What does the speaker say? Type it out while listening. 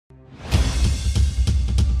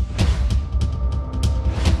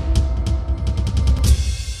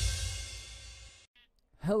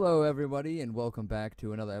Hello everybody and welcome back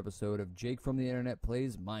to another episode of Jake from the Internet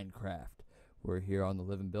Plays Minecraft. We're here on the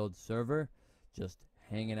Live and Build server, just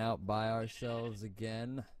hanging out by ourselves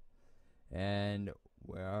again. And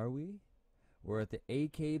where are we? We're at the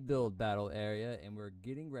AK build battle area and we're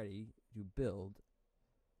getting ready to build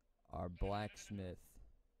our blacksmith.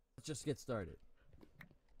 Let's just get started.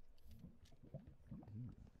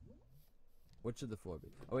 What should the floor be?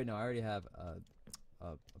 Oh wait, no, I already have a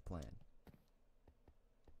plan.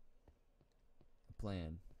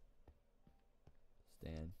 Stand.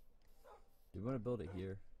 Do we want to build it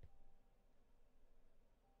here?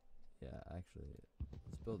 Yeah, actually, let's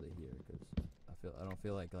build it here because I don't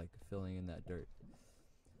feel like filling in that dirt.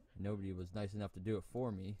 Nobody was nice enough to do it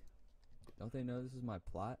for me. Don't they know this is my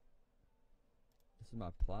plot? This is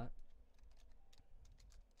my plot.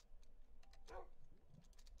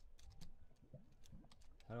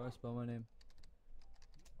 How do I spell my name?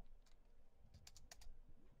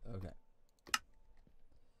 Okay.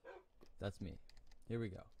 That's me. Here we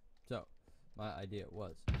go. So, my idea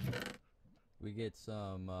was we get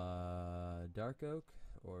some dark oak,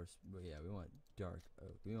 or well, yeah, we want dark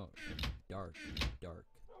oak. We want some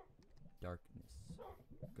darkness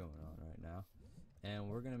going on right now, and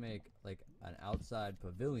we're gonna make like an outside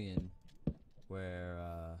pavilion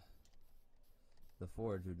where the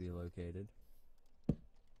forge would be located.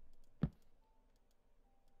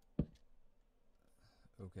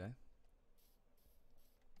 Okay.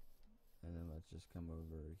 And then let's just come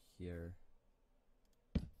over here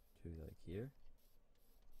to like here.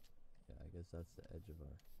 Yeah, I guess that's the edge of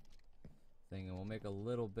our thing. And we'll make a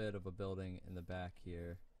little bit of a building in the back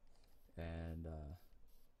here. And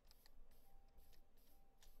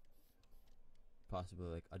possibly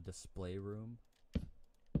like a display room.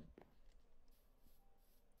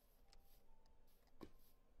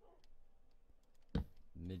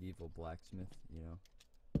 Medieval blacksmith, you know.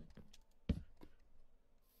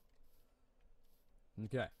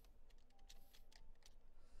 Okay.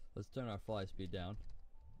 Let's turn our fly speed down.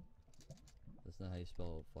 That's not how you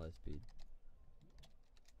spell fly speed.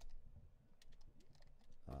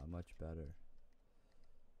 Much better.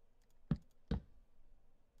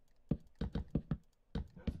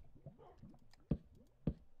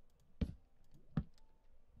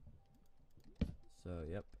 So,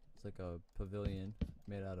 yep. It's like a pavilion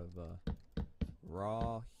made out of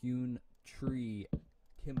raw hewn tree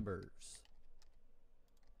timbers.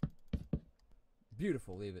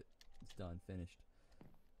 Beautiful, leave it. It's done, finished.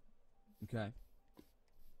 Okay.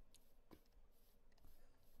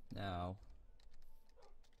 Now,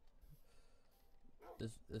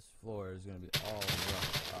 this floor is gonna be all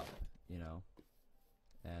roughed up, you know,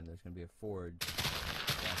 and there's gonna be a forge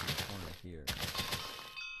back in the corner here,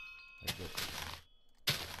 like this,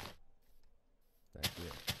 back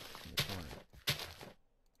here in the corner.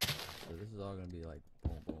 So this is all gonna be like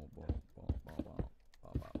boom, boom, boom, boom, boom, boom, boom,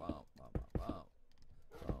 boom, boom, boom, boom, boom.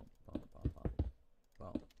 Boom, boom, boom, boom,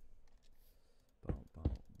 boom, boom,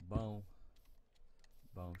 boom, boom,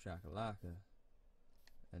 boom, shakalaka,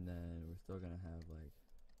 and then we're still gonna have like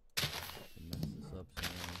to mess this up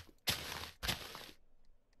some more.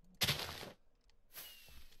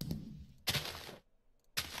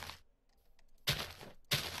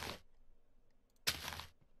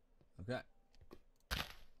 Okay.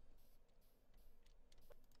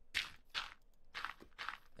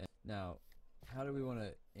 And now, how do we want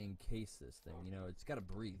to encase this thing? You know, it's got to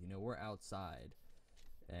breathe. You know, we're outside,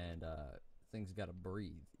 and things got to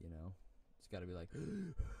breathe. You know, it's got to be like.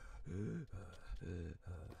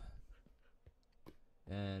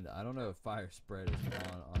 And I don't know if fire spread is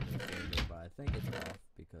on this server, but I think it's off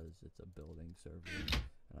because it's a building server,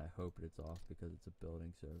 and I hope it's off because it's a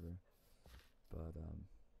building server. But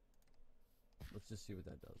let's just see what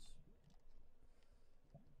that does.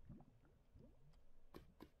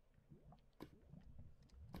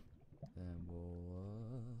 And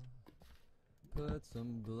we'll put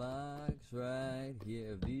some blocks right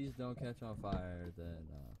here. If these don't catch on fire, then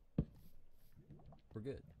we're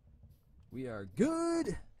good. We are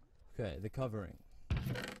good! Okay, the covering.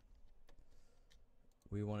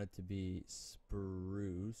 We want it to be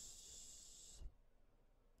spruce.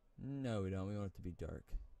 No, we don't. We want it to be dark.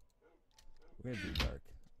 We're gonna do dark.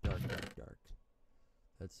 Dark, dark, dark.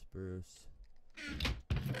 That's spruce.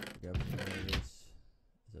 Grab some more of this.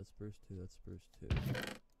 Is that spruce too? That's spruce too.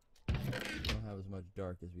 We don't have as much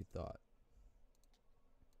dark as we thought.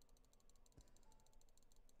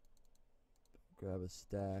 Grab a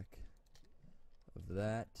stack of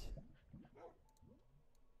that.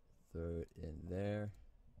 Throw it in there.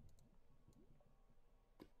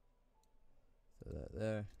 Throw that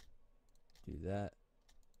there. Do that.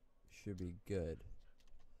 Should be good.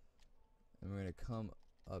 And we're gonna come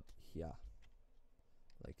up here,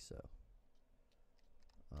 like so.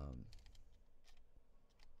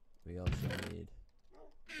 We also need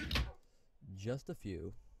just a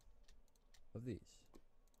few of these.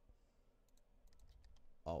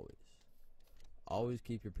 Always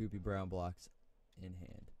keep your poopy brown blocks in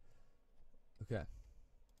hand. Okay.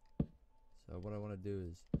 So what I want to do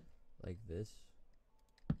is like this.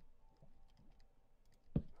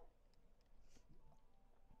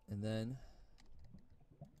 And then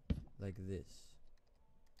like this.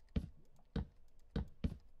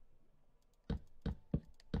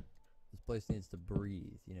 This place needs to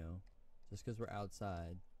breathe, you know. Just because we're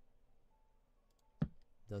outside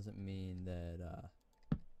doesn't mean that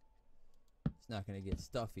it's not going to get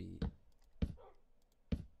stuffy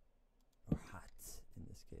or hot in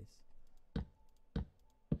this case.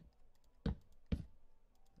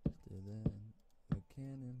 Let's do then a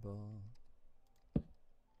cannonball.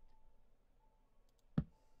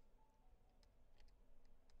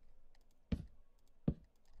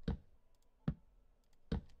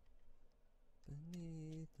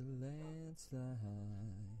 Beneath the landslide.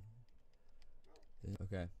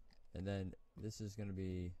 Okay, and then this is going to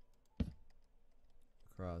be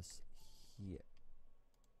across here.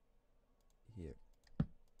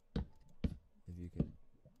 If you can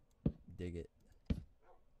dig it.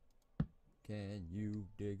 Can you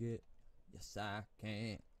dig it? Yes, I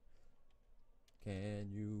can. Can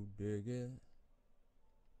you dig it?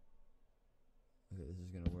 Okay, this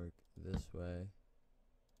is going to work this way,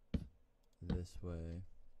 this way,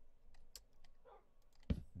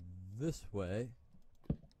 this way,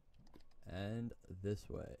 and this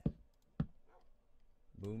way.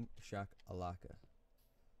 Boom, shock, alaka.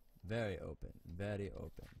 Very open, very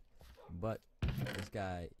open. But this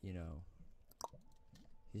guy, you know,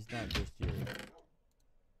 he's not just your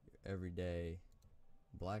everyday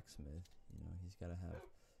blacksmith. You know, he's got to have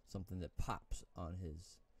something that pops on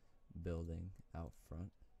his building out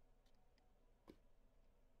front.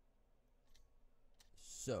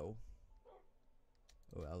 So,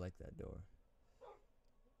 oh, I like that door.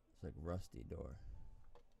 It's like rusty door.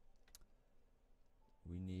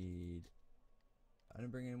 We need, I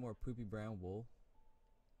didn't bring any more poopy brown wool.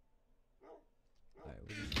 Alright,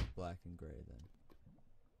 we'll just use black and gray then.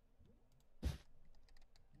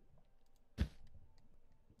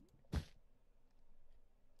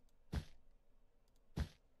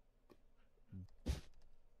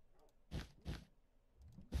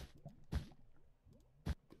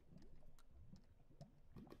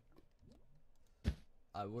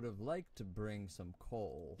 I would have liked to bring some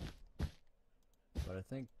coal, but I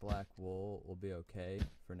think black wool will be okay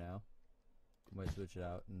for now. Might switch it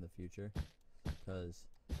out in the future, because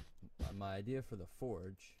my idea for the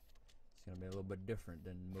forge is going to be a little bit different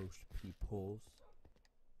than most people's.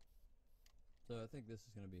 So I think this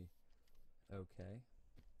is going to be okay.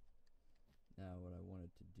 Now what I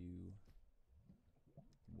wanted to do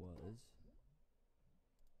was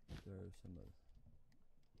throw some of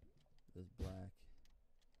this black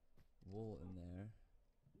wool in there.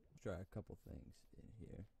 Try a couple things in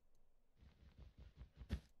here.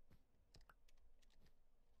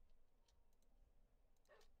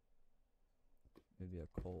 Maybe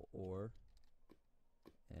a coal ore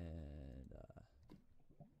and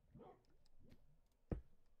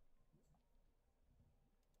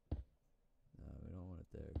no, we don't want it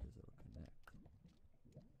there because it'll connect.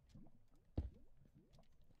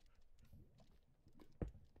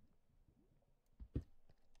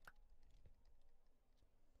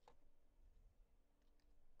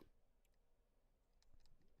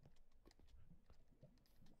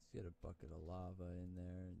 Let's get a bucket of lava in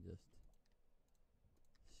there and just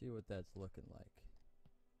see what that's looking like.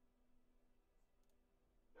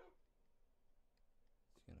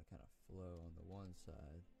 It's gonna kind of flow on the one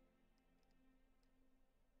side.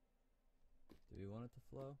 Do we want it to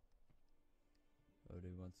flow? Or do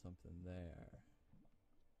we want something there?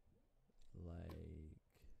 Like,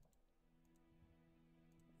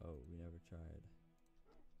 oh, we never tried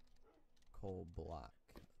coal block.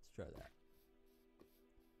 Let's try that.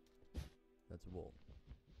 That's wool.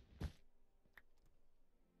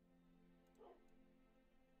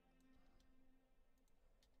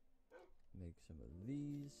 Make some of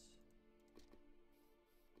these.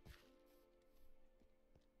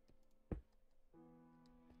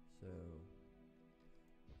 So,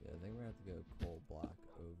 yeah, I think we're gonna have to go coal block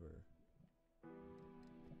over.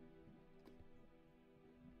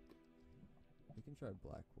 We can try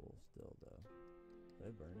black wool still, though. Did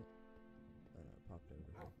I burn it? Oh no, it popped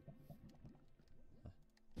over here. Huh.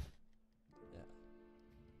 Yeah.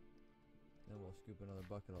 Then we'll scoop another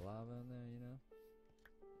bucket of lava in there, you know?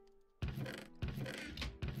 See.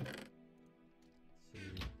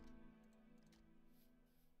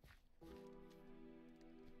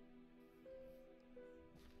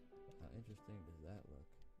 How interesting does that look?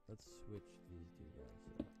 Let's switch these two guys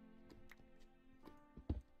up.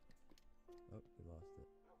 Oh, we lost it.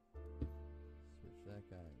 Switch that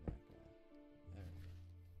guy and that guy.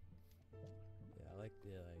 There. Yeah, I like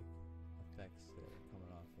the effects that are coming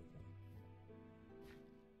off of them.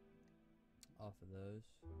 Off of those.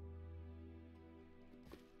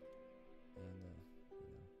 And the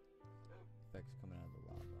effects coming out of the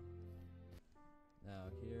lava.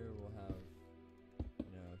 Now here we'll have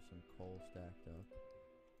some coal stacked up,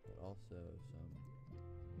 but also some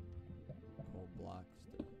coal blocks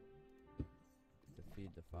to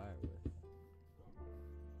feed the fire with.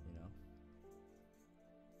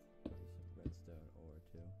 Some redstone ore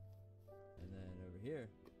too. And then over here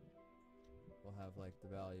we'll have like the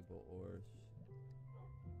valuable ores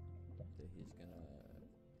that he's gonna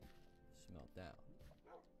smelt down.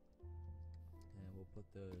 And we'll put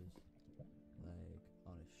those like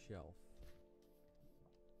on a shelf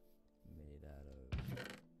made out of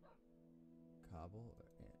cobble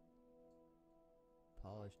or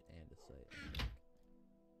polished andesite, I think.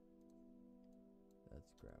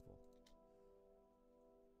 That's gravel.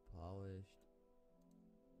 Polished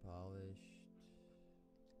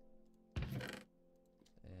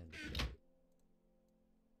andesite.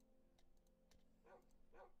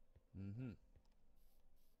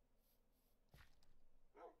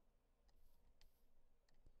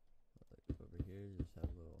 Like over here, you just have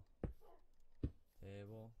a little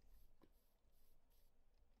table.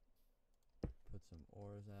 Put some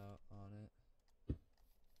ores out on it.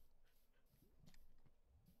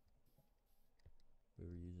 We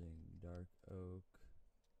were using dark oak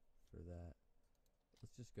for that.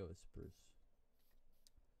 Let's just go with spruce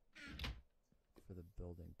for the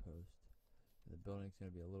building post. And the building's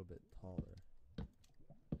going to be a little bit taller, so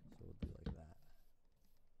we'll do like that.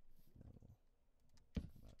 And then we'll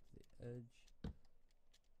come out to the edge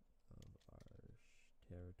of our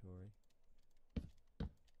territory.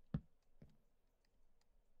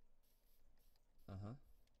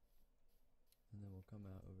 And then we'll come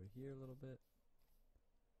out over here a little bit.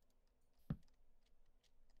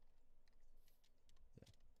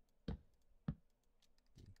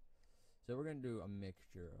 So we're going to do a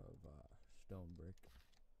mixture of stone brick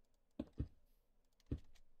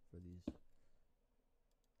for these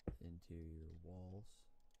interior walls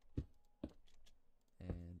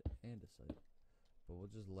and andesite. But we'll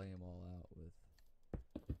just lay them all out with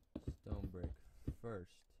stone brick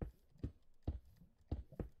first.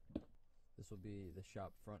 This will be the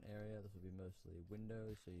shop front area. This will be mostly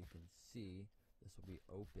windows, so you can see. This will be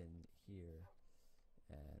open here.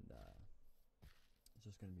 And it's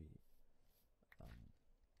just going to be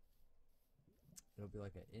it'll be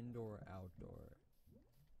like an indoor-outdoor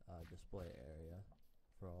display area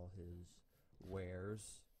for all his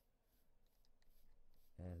wares,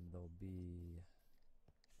 and there'll be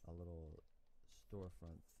a little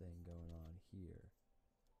storefront thing going on here.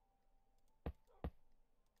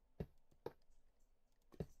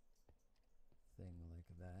 Thing like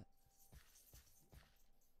that.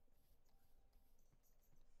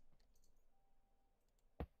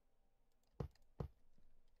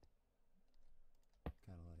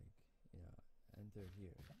 Kind of like, enter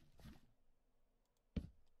here.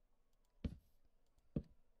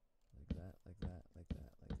 Like that, like that, like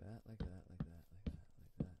that, like that, like that, like that, like that,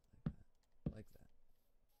 like that, like that.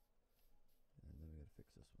 And then we gotta fix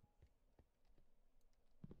this one.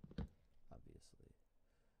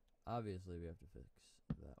 Obviously we have to fix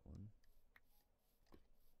that one.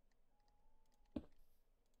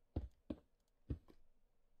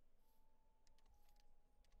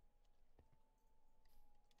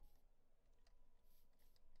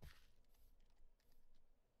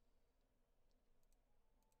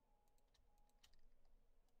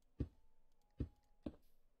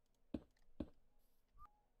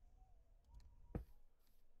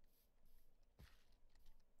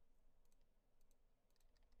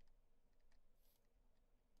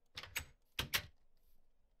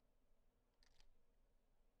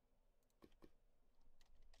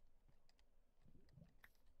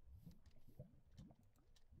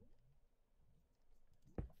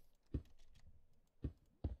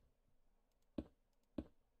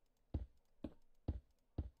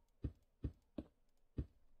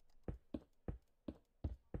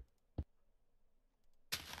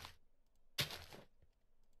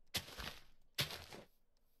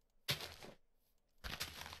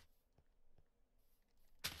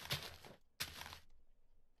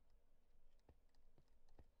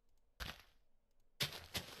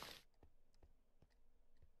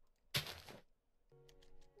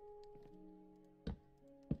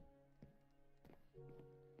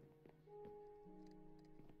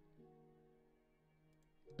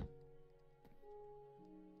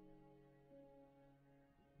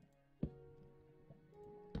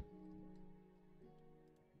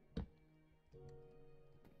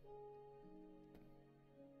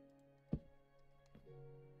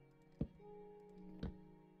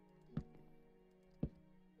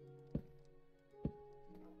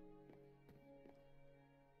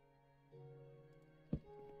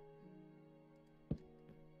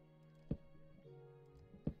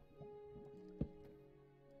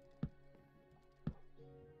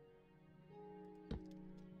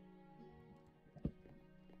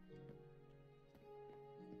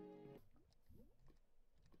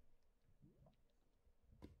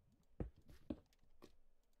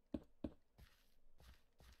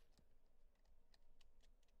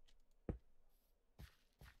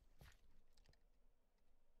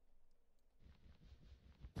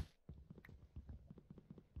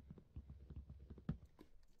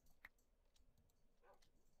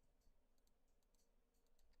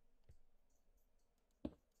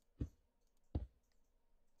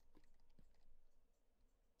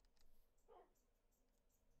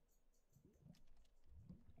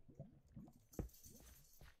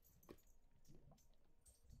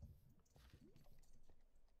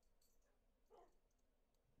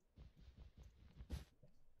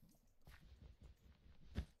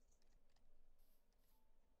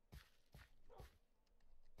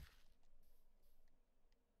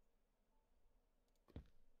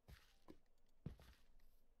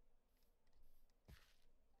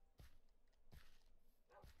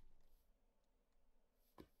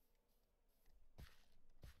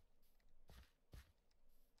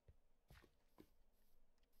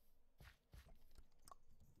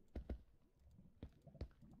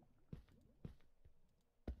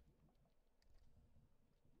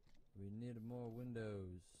 We need more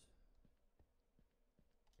windows.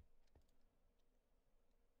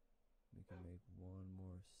 We can make one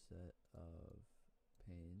more set of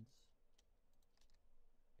panes.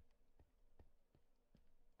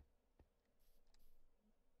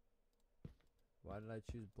 Why did I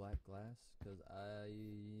choose black glass? Because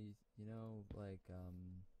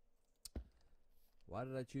why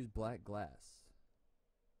did I choose black glass?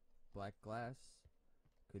 Black glass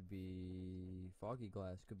could be foggy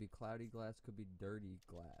glass, could be cloudy glass, could be dirty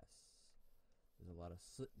glass. There's a lot of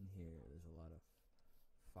soot in here. There's a lot of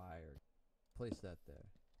fire. Place that there.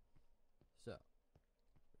 So,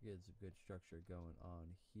 get some good structure going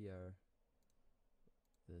on here.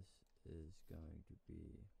 This is going to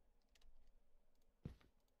be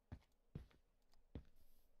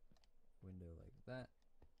window like that.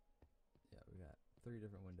 Yeah, we got 3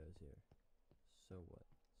 different windows here. So what?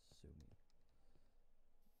 Sue me.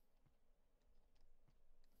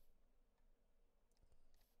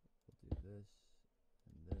 We'll do this,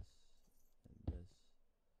 and this, and this.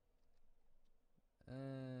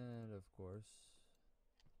 And of course,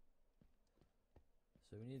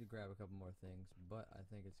 so we need to grab a couple more things, but I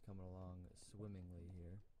think it's coming along swimmingly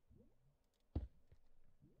here.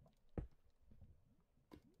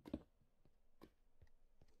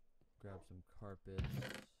 Grab some carpets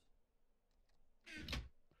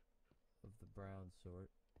of the brown sort.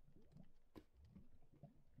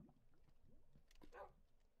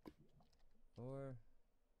 Or,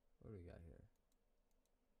 what do we got here?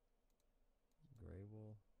 Gray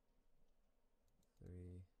wool,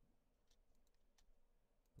 3,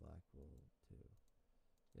 black wool, 2.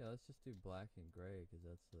 Yeah, let's just do black and gray because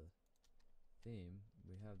that's the theme.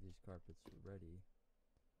 We have these carpets ready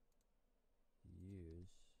to use.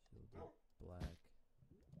 So we'll do black,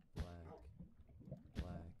 black,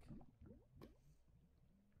 black.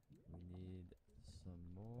 We need some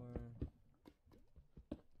more.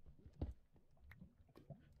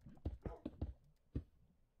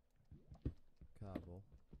 Cobble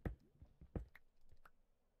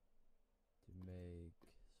to make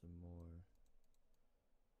some more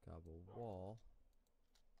cobble wall.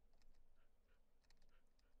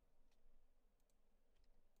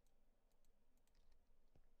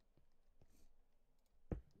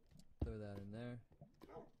 Throw that in there.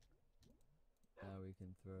 Now we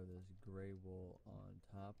can throw this gray wool on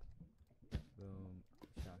top. Boom,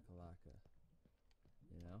 shakalaka.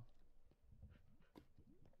 You know?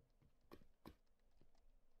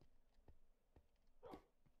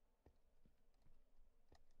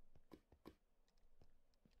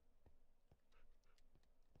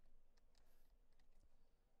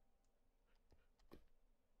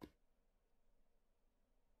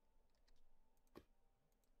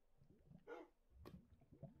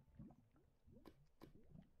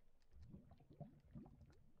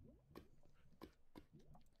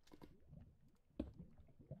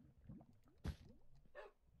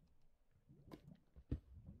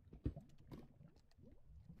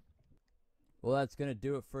 Well, that's going to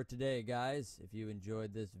do it for today, guys. If you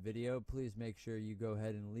enjoyed this video, please make sure you go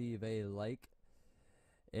ahead and leave a like.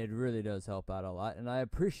 It really does help out a lot, and I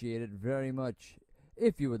appreciate it very much.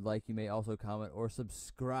 If you would like, you may also comment or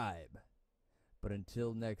subscribe. But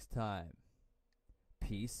until next time,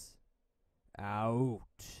 peace out.